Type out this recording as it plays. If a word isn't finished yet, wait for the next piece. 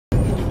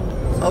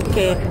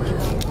Okay.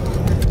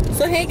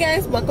 So hey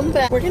guys, welcome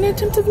back. We're gonna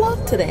attempt to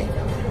vlog today.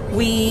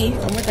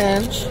 Oh my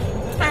gosh.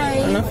 Hi. I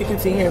don't know if you can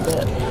see here,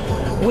 but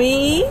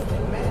we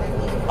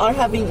are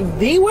having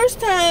the worst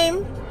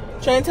time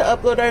trying to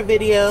upload our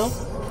video.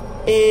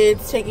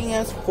 It's taking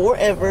us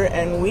forever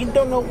and we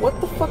don't know what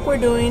the fuck we're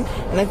doing,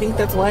 and I think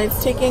that's why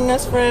it's taking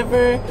us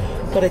forever,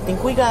 but I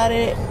think we got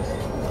it.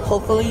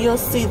 Hopefully you'll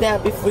see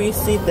that before you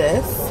see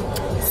this.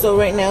 So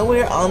right now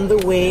we're on the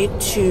way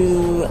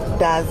to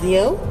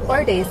Daiso.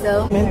 Or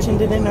Daiso.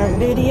 Mentioned it in our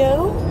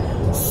video.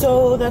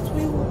 So that's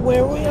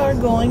where we are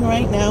going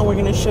right now. We're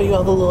going to show you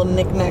all the little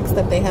knickknacks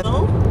that they have.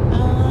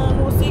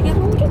 We'll see you guys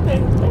when we get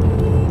there. Bye.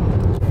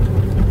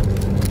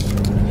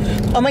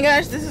 Oh my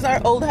gosh, this is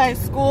our old high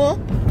school.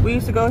 We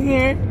used to go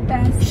here.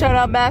 Bassett. Shout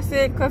out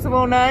Bassett, class of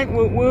 09.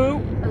 Woo woo.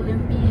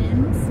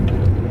 Olympians.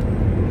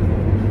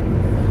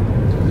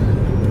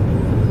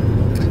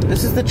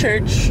 This is the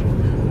church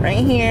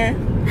right here.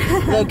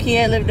 Low key,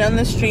 I live down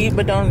the street,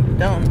 but don't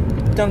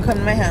come to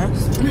my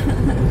house.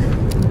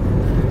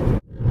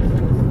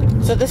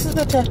 So this is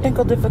the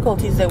technical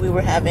difficulties that we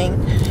were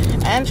having.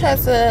 Ange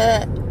has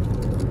a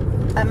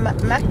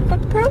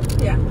MacBook Pro?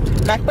 Yeah.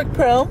 MacBook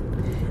Pro.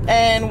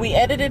 And we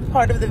edited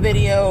part of the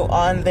video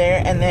on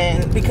there, and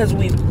then because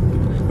we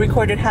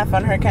recorded half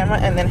on her camera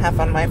and then half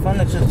on my phone,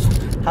 which is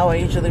how I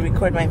usually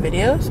record my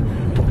videos.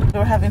 We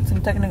were having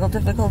some technical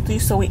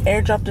difficulties, so we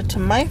airdropped it to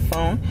my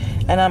phone,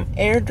 and I'm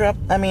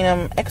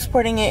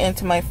exporting it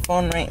into my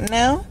phone right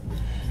now,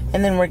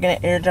 and then we're gonna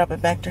airdrop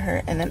it back to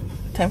her, and then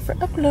time for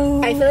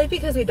upload. I feel like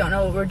because we don't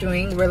know what we're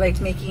doing, we're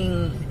like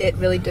making it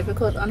really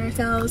difficult on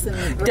ourselves, and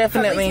we're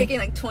definitely taking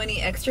like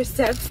 20 extra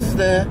steps. This is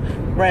the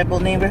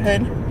rival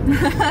neighborhood.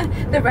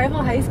 The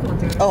rival high school,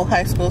 dude. Oh,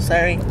 high school,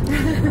 sorry.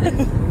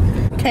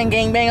 Can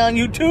gangbang on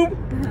YouTube?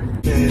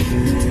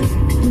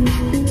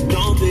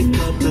 Don't pick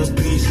up the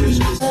pieces.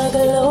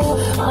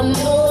 I'm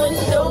knowing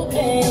no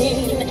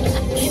pain. I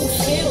can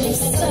feel the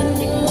sun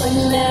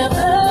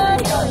whenever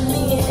you're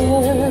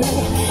near.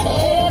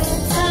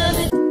 Every time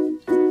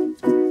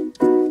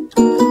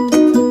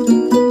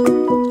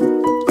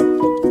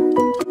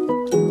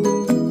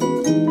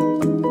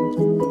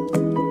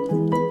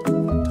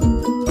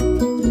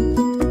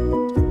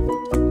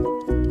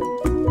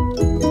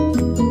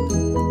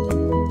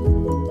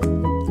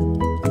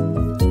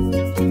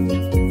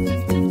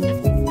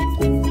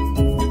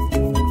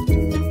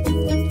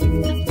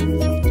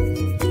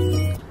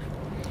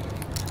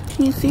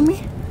Can you see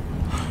me?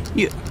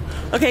 Yeah.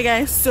 Okay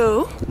guys,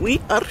 so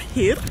we are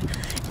here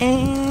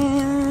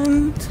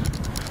and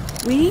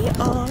we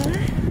are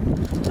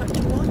about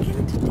to walk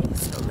in today.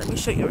 So let me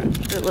show you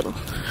the little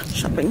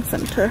shopping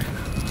center.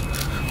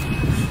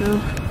 So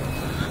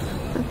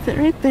that's it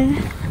right there.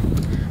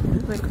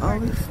 There's like all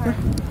this stuff.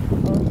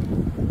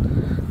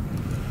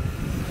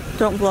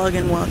 Don't vlog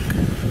and walk.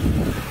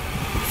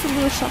 It's a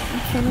little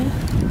shopping center.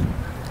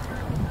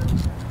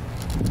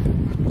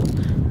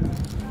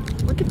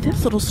 Look at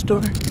this little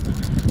store.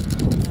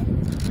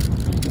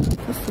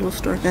 This little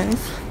store,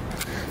 guys.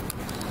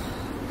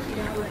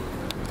 Yeah, like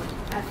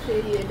after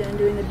you're done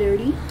doing the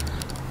dirty,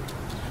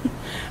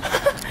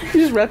 you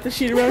just wrap the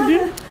sheet around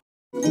you.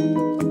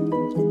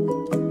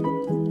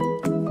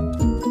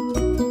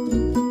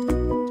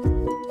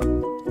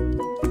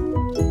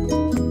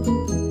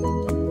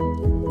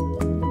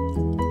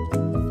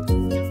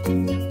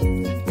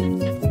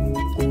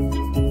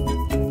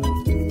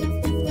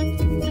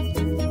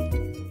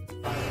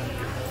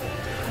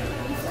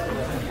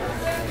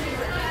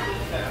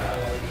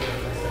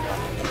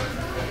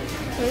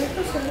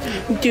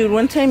 Dude,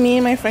 one time me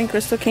and my friend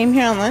Crystal came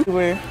here on lunch.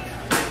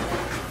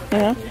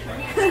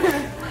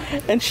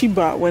 And she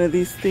bought one of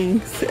these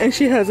things and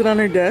she has it on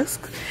her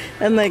desk,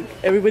 and like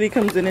everybody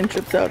comes in and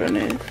trips out on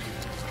it.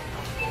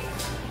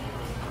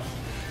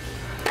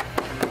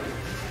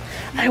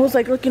 I was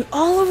like looking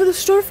all over the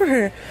store for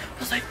her. I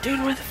was like,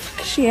 dude, where the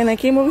fuck is she? And I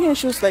came over here and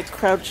she was like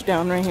crouched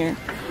down right here.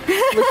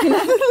 Looking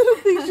at the little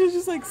things. She was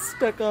just like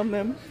stuck on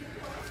them.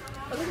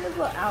 Look at those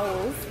little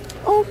owls.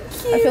 Oh,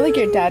 cute. I feel like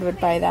your dad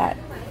would buy that.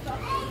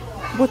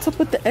 What's up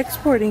with the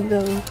exporting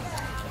though?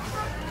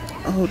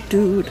 Oh,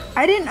 dude.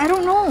 I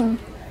don't know.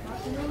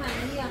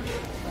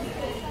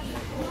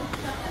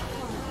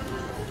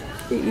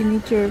 You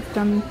need your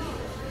thumb.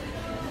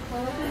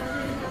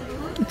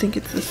 I think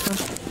it's this one.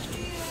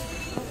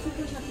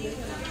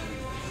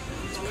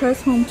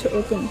 Press home to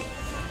open.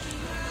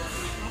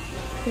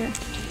 Yeah.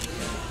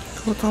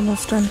 Oh, it's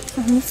almost done.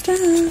 Almost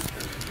done.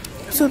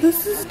 So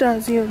this is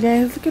Daiso,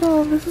 guys. Look at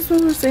all. This is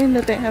what we're saying,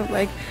 that they have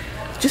like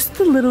just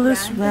the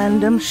littlest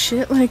random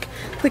shit. Like,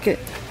 look at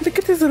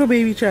this little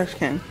baby trash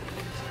can.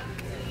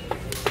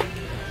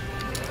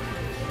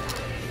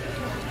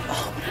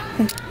 Oh,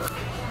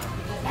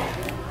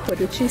 what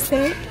did she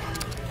say?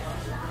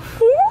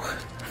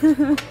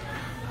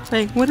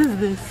 Like, what is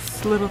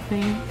this little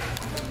thing?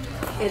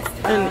 It's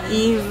an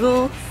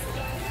easel.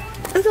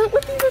 Is that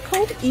what these are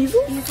called?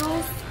 Easels?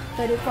 Easels,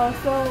 but it's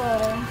also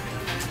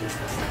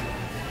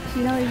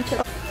you know, you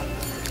could.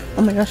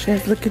 Oh my gosh,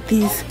 guys, look at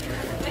these.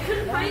 I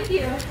couldn't find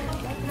you.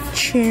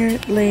 Chair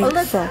leg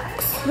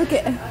socks. Look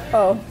at,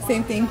 oh,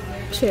 same thing.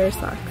 Chair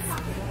socks.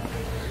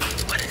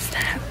 What is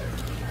that?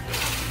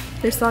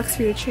 They're socks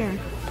for your chair.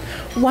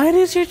 Why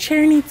does your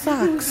chair need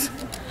socks?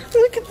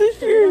 Look at this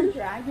chair. You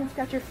drag and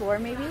scratch your floor,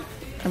 maybe?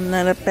 I'm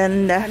not a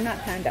panda. I'm not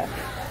panda.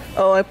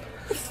 Oh,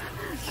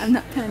 I'm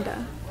not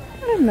panda.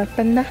 I'm not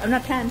panda. I'm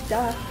not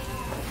panda.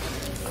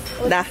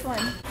 What's Nah. this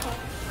one?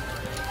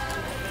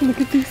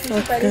 Look at these You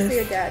socks, buy this for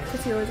your guys. dad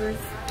because he always wears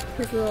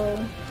his little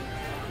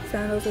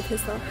sandals with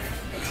his socks.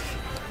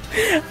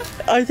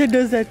 Arthur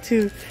does that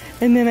too.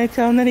 And then I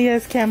tell him that he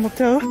has camel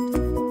toe.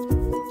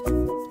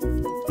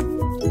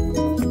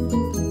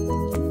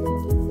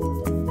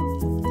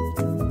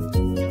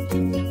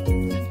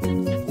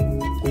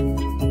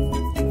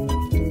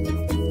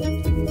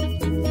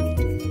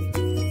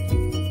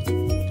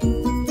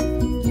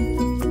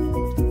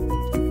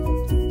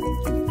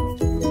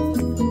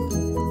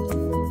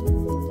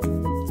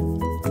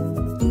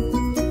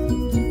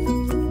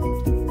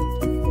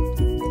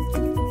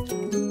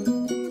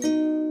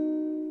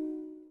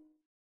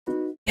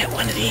 Get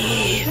one of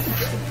these.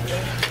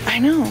 I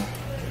know.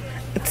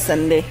 It's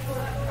Sunday.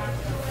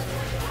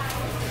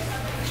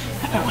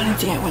 I wanted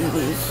to get one of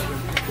these.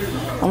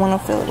 I want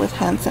to fill it with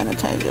hand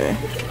sanitizer.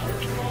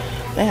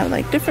 They have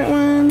like different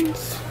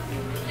ones.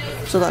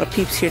 There's a lot of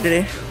peeps here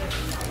today.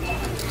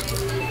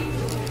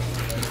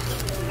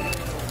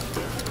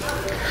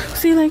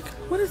 See, like,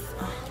 what is this?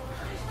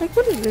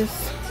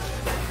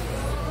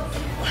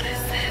 What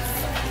is this?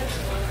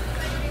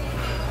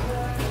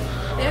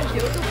 They have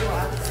yoga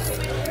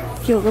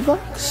blocks. Yoga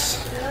blocks?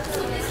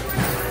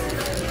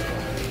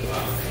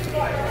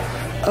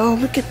 Oh,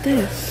 look at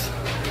this.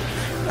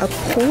 A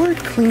cord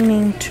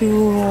cleaning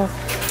tool.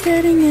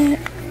 Getting it.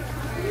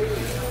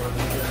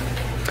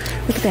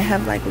 Look, they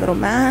have like little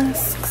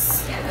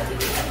masks.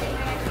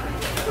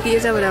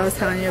 These are what I was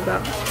telling you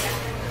about.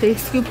 They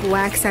scoop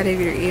wax out of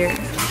your ear.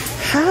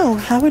 How?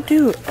 How would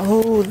do?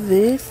 Oh,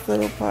 this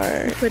little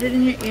part. Put it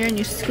in your ear and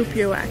you scoop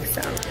your wax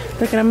out.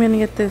 Look, I'm gonna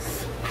get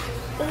this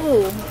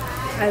Oh,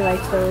 I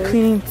like those.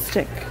 cleaning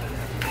stick.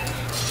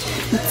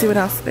 Let's see what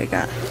else they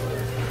got.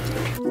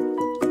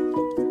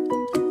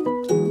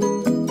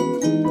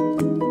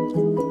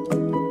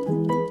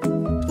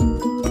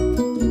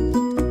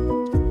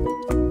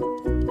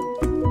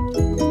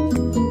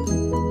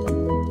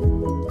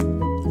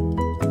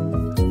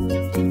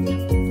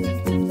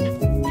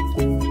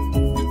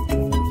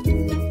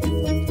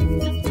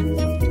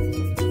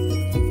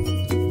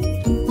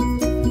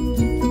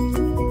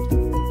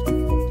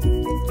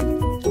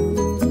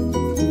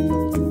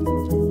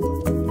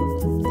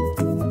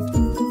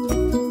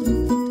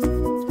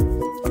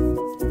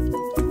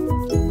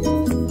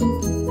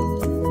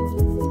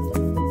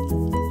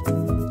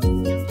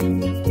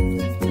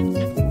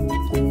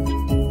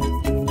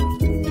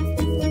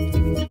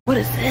 What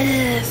is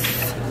this?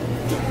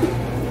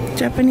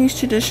 Japanese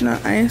traditional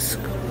ice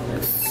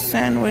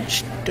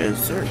sandwich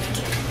dessert.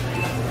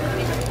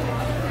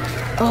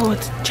 Oh,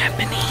 it's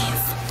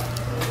Japanese.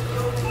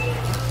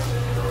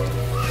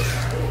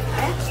 I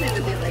actually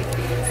really like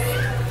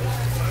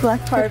these. Black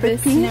pepper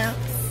Harvest peas. snacks.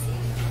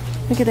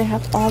 Look at, they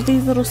have all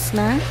these little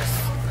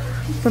snacks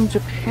from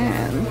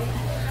Japan.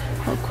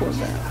 How cool is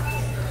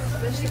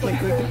that?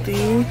 Like, look at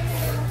these.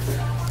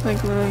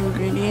 Like little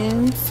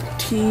ingredients,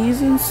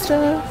 teas and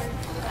stuff.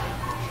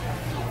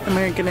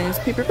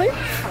 Americanized paper plate.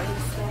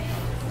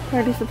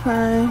 Party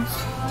supplies.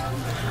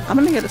 I'm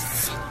gonna get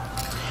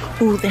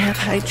a. Ooh, they have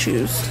high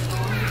chews.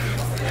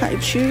 High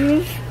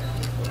chews.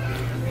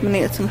 I'm gonna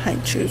get some high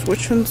chews.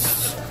 Which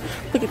ones?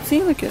 Look at,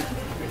 see, look at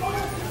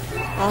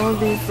all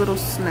these little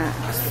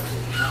snacks.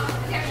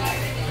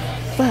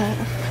 But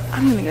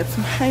I'm gonna get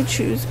some high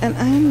chews, and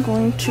I am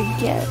going to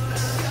get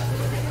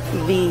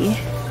the.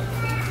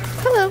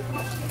 Hello.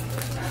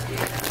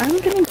 I'm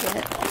gonna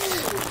get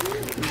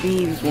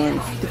these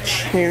ones, the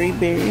cherry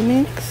berry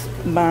mix.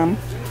 Bomb.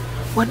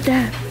 What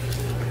that?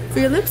 For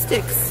your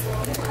lipsticks.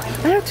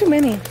 I have too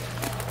many.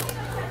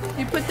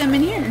 You put them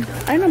in here.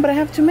 I know, but I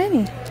have too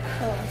many.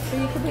 Oh, so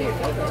you can put your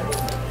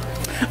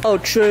favorites. Oh,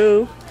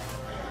 true.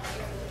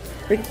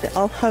 Look at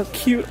all how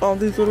cute all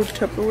these little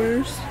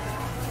Tupperwares.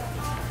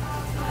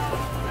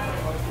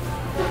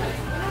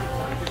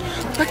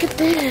 Look at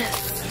this.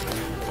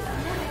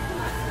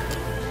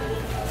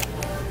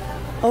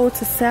 Oh,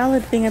 it's a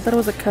salad thing. I thought it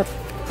was a cup.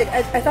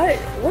 I thought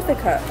it was a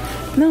cup.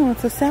 No,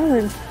 it's a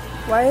salad.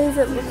 Why is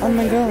it? Oh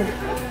my god.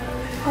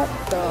 Cup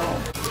though.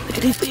 Look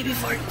at these baby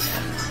forks.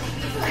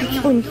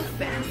 Oh,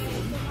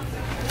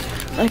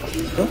 like,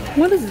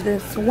 what is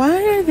this?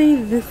 Why are they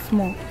this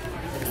small?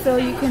 So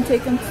you can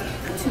take them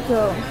to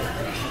go.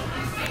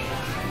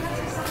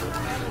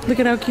 Look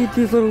at how cute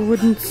these little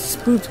wooden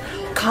spoons.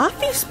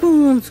 Coffee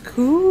spoons.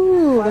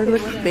 Cool. They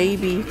look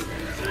baby.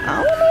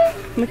 I don't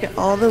know. Look at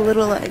all the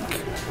little,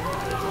 like,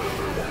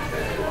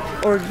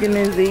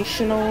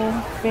 organizational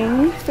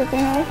things that they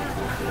have.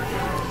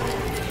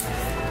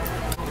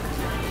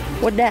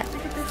 What that?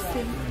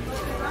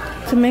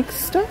 To mix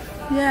stuff?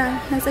 Yeah, it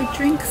has like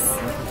drinks.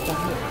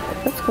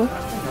 That's cool.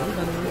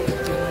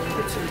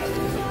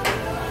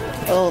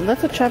 Oh,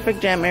 that's a traffic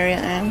jam area,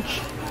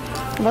 Ange.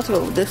 I'm about to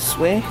go this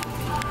way. Look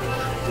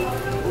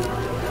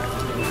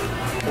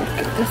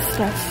at this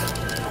stuff.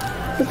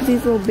 Look at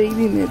these little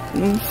baby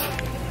mittens.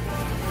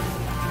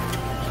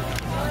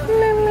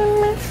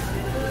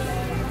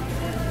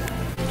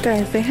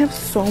 Guys, they have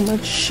so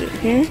much shit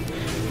here.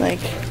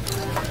 Like,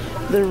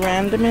 the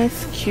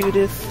randomest,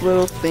 cutest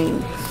little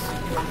things.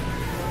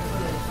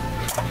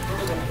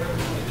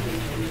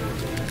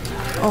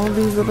 All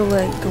these little,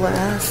 like,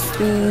 glass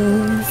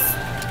things.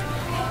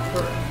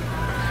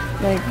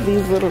 Like,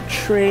 these little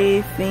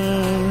tray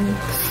things.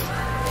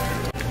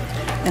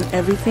 And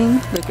everything,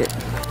 look at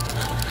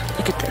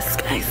this,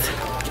 guys.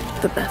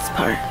 The best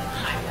part.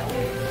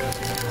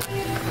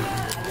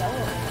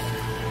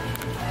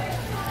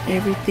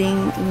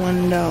 Everything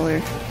 $1.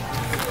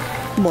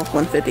 Well,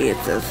 $1.50 it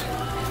says.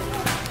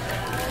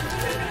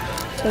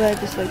 But I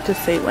just like to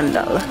say $1.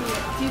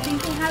 Do you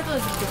think they have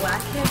those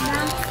blackhead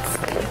masks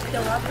that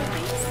fill up with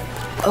these?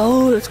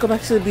 Oh, let's go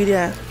back to the beauty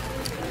aisle.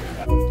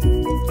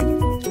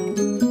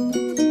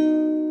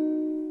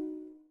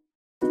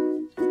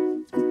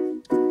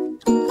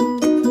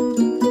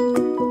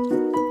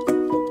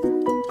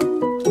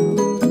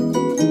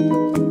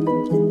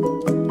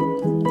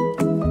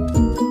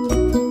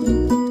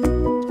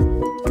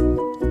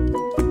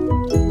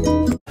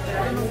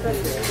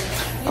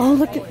 Oh,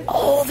 look at,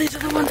 oh, these are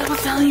the ones I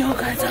was telling you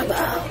guys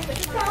about.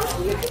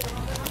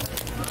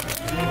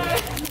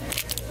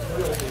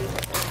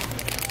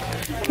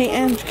 Hey,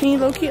 Ange, can you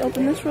low-key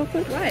open this real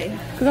quick? Why?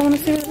 Because I want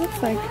to see what it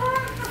looks like.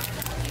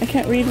 I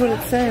can't read what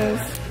it says.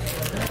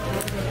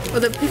 Well,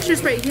 the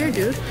picture's right here,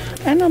 dude.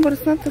 I know, but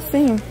it's not the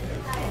same.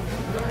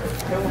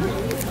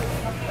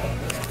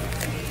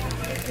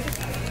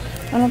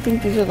 I don't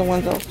think these are the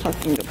ones I was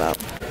talking about.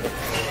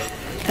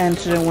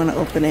 Ange didn't want to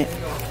open it.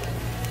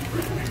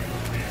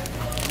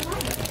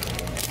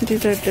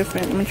 These are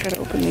different. Let me try to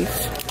open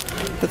these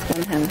with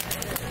one hand.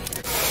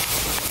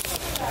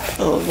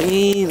 Oh,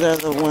 these are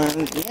the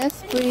ones.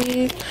 Yes,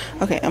 please.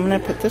 Okay, I'm gonna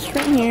put this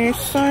right here.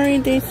 Sorry,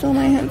 Daiso,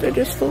 my hands are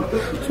just full.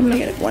 So I'm gonna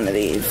get one of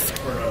these.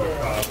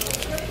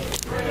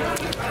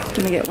 I'm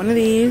gonna get one of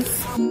these.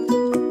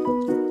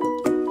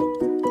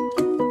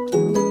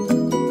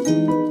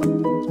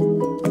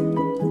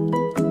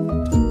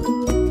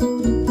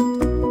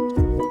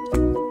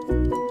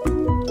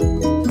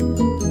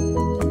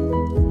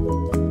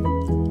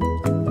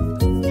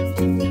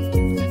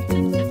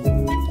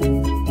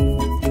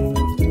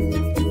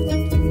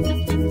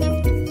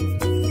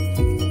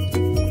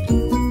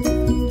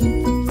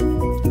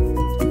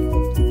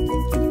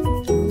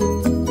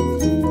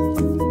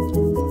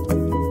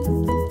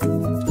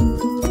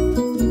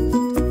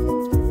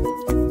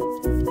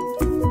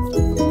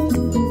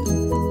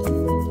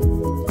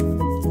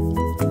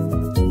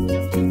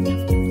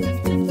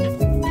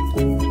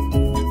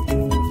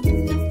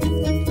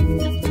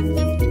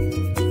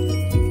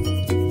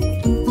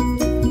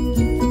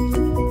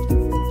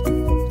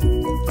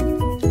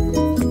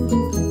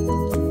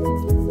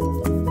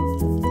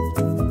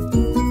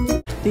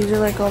 These are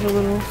like all the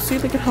little, see,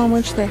 look at how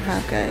much they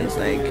have, guys.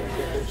 Like,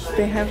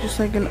 they have just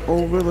like an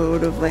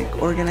overload of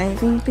like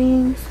organizing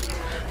things.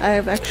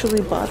 I've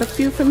actually bought a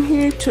few from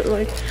here to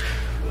like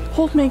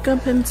hold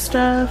makeup and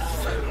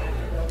stuff.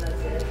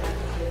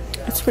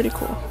 It's pretty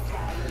cool.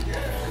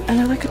 And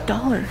they're like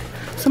 $1.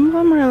 Some of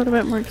them are a little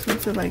bit more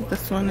expensive, like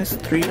this one is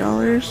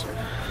 $3,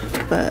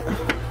 but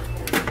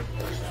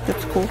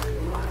that's cool.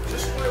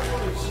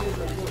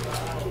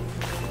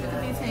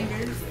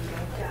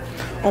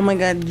 Oh my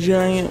god,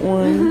 giant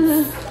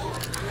ones.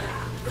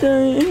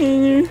 Giant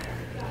hanger.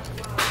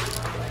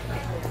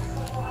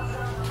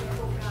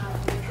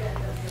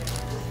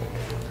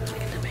 Look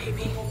at the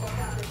baby.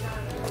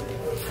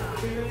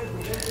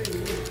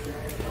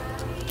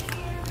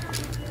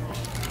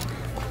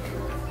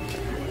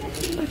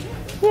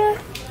 Yeah.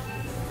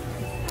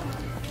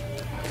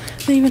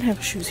 They even have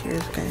shoes here,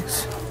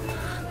 guys.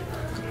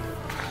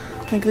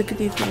 Like, look at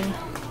these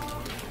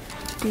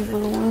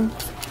little ones.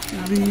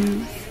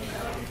 These.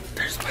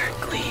 They're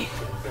sparkly.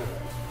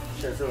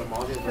 Look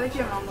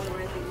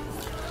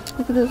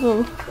at this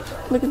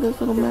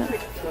little mat.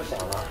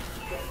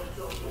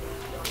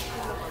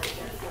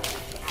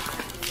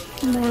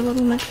 More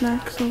little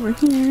knickknacks over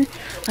here.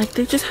 Like,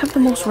 they just have the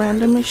most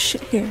randomest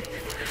shit here.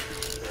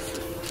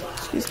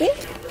 Excuse me?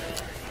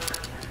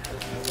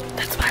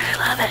 That's why I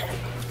love it.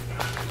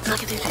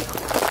 Look at these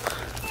people.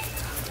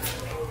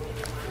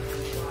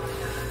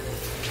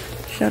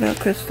 Shout out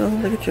Crystal.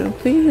 Look at you.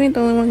 Please, you ain't the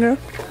only one, girl.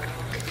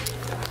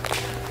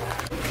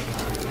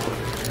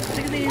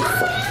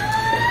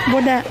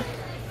 What that?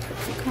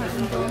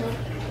 Cotton ball.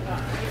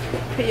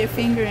 Put your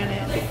finger in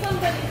it.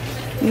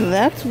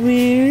 That's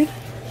weird.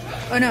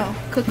 Oh no,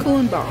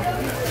 cocoon ball.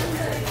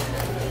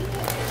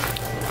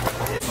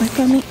 My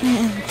tummy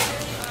in.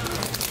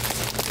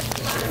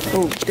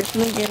 Oh,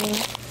 definitely getting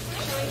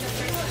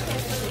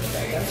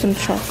some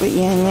chocolate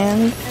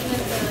yan-yans.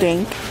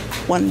 Dink.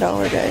 $1,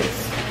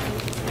 guys.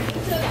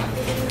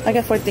 I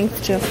got 4 things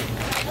too.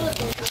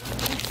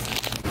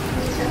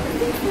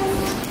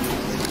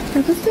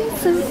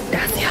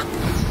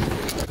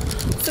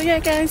 So So yeah,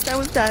 guys, that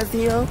was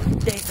Daiso.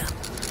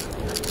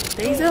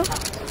 Daiso?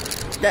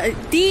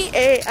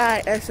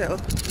 D-A-I-S-O.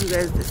 You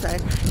guys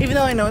decide. Even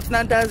though I know it's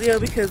not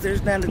Daiso because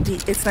there's not a D.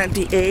 It's not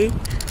D-A.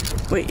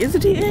 Wait, is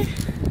it D-A?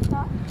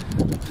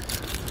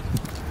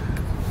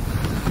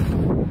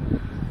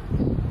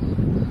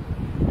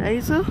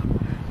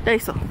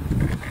 Daiso.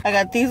 I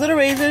got these little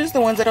razors,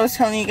 the ones that I was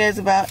telling you guys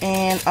about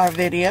in our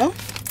video.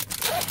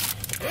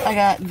 I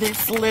got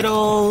this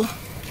little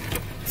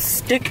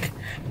stick,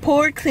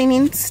 pore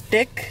cleaning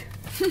stick.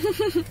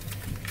 Because,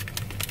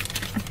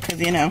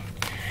 you know.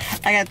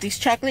 I got these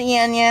chocolate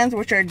yan-yans,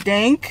 which are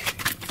dank.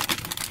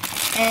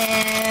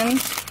 And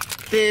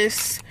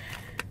this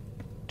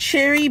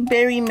cherry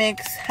berry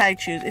mix high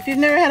chews. If you've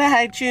never had a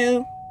high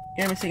chew,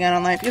 you're missing out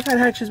on life. You've had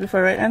high chews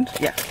before, right, Aunt?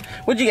 Yeah.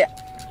 What'd you get?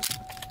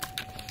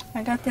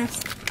 I got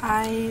this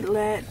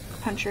eyelet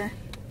puncher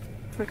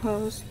for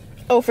clothes.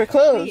 Oh, for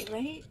clothes?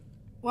 Wait.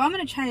 Well, I'm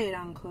gonna try it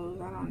on clothes.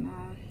 I don't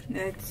know.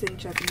 It's in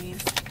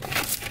Japanese.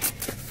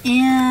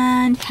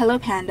 And Hello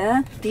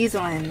Panda. These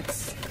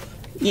ones.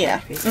 Yeah.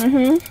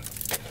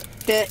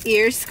 The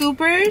ear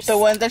scoopers. The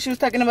ones that she was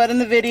talking about in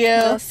the video.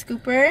 Little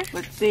scooper.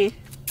 Let's see.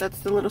 That's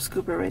the little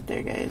scooper right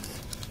there,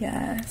 guys.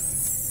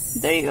 Yes.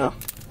 There you go.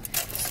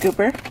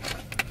 Scooper.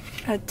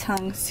 A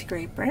tongue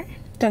scraper.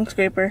 Tongue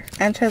scraper.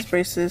 And has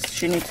braces.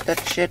 She needs that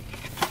shit.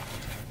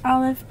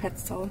 Olive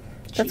pretzel.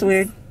 That's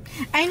weird.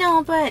 I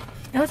know, but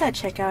it was at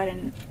checkout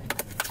and...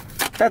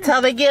 That's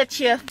how they get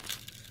you.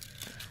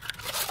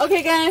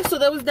 Okay, guys, so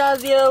that was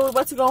Daiso. We're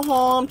about to go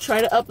home,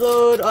 try to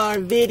upload our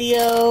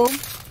video.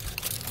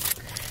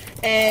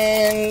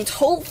 And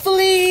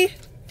hopefully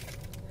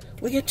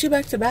we get 2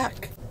 back to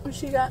back. What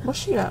she got? What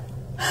she got?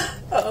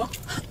 Uh-oh.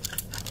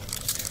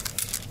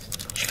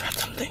 She got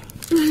something.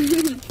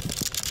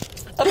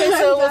 Okay,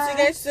 so we'll see you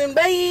guys soon.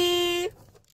 Bye!